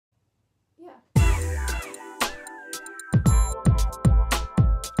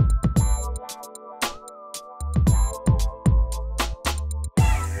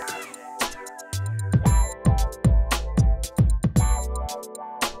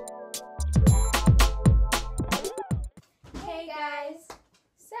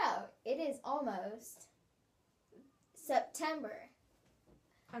almost September.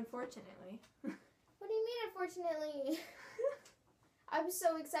 Unfortunately. What do you mean, unfortunately? I'm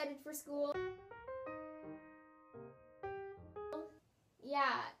so excited for school.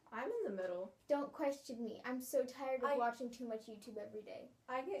 Yeah. I'm in the middle. Don't question me. I'm so tired of watching too much YouTube every day.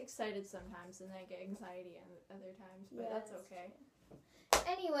 I get excited sometimes and I get anxiety other times, but Yeah, that's okay.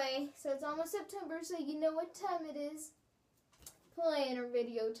 Anyway, so it's almost September, so you know what time it is. Planner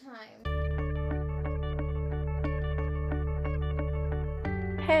video time.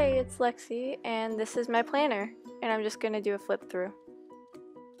 Hey, it's Lexi, and this is my planner, and I'm just going to do a flip through.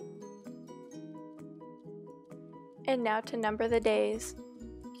 And now to number the days.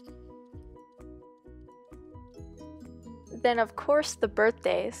 Then of course the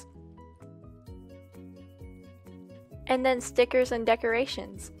birthdays. And then stickers and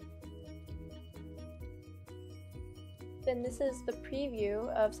decorations. Then this is the preview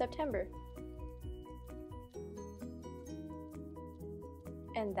of September.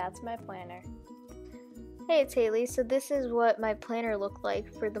 And that's my planner. Hey, it's Haley. So this is what my planner looked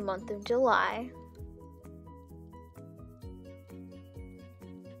like for the month of July.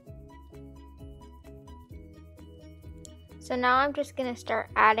 So now I'm just going to start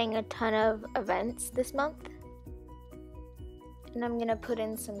adding a ton of events this month. And I'm going to put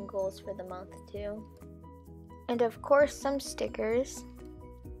in some goals for the month too. And of course some stickers.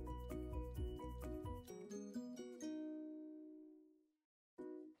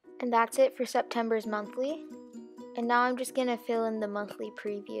 And that's it for September's monthly. And now I'm just going to fill in the monthly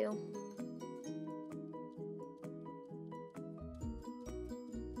preview.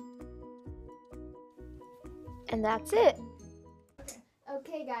 And that's it.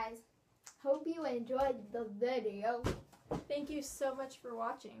 Okay guys, hope you enjoyed the video. Thank you so much for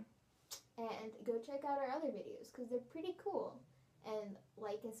watching. And go check out our other videos because they're pretty cool. And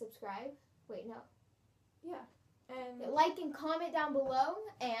like and subscribe. Wait, no. Yeah. And like and comment down below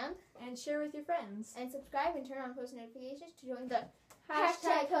and share with your friends. And subscribe and turn on post notifications to join the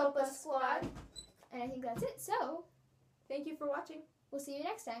hashtag Help Us Squad. And I think that's it. So, thank you for watching. We'll see you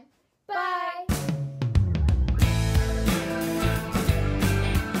next time. Bye!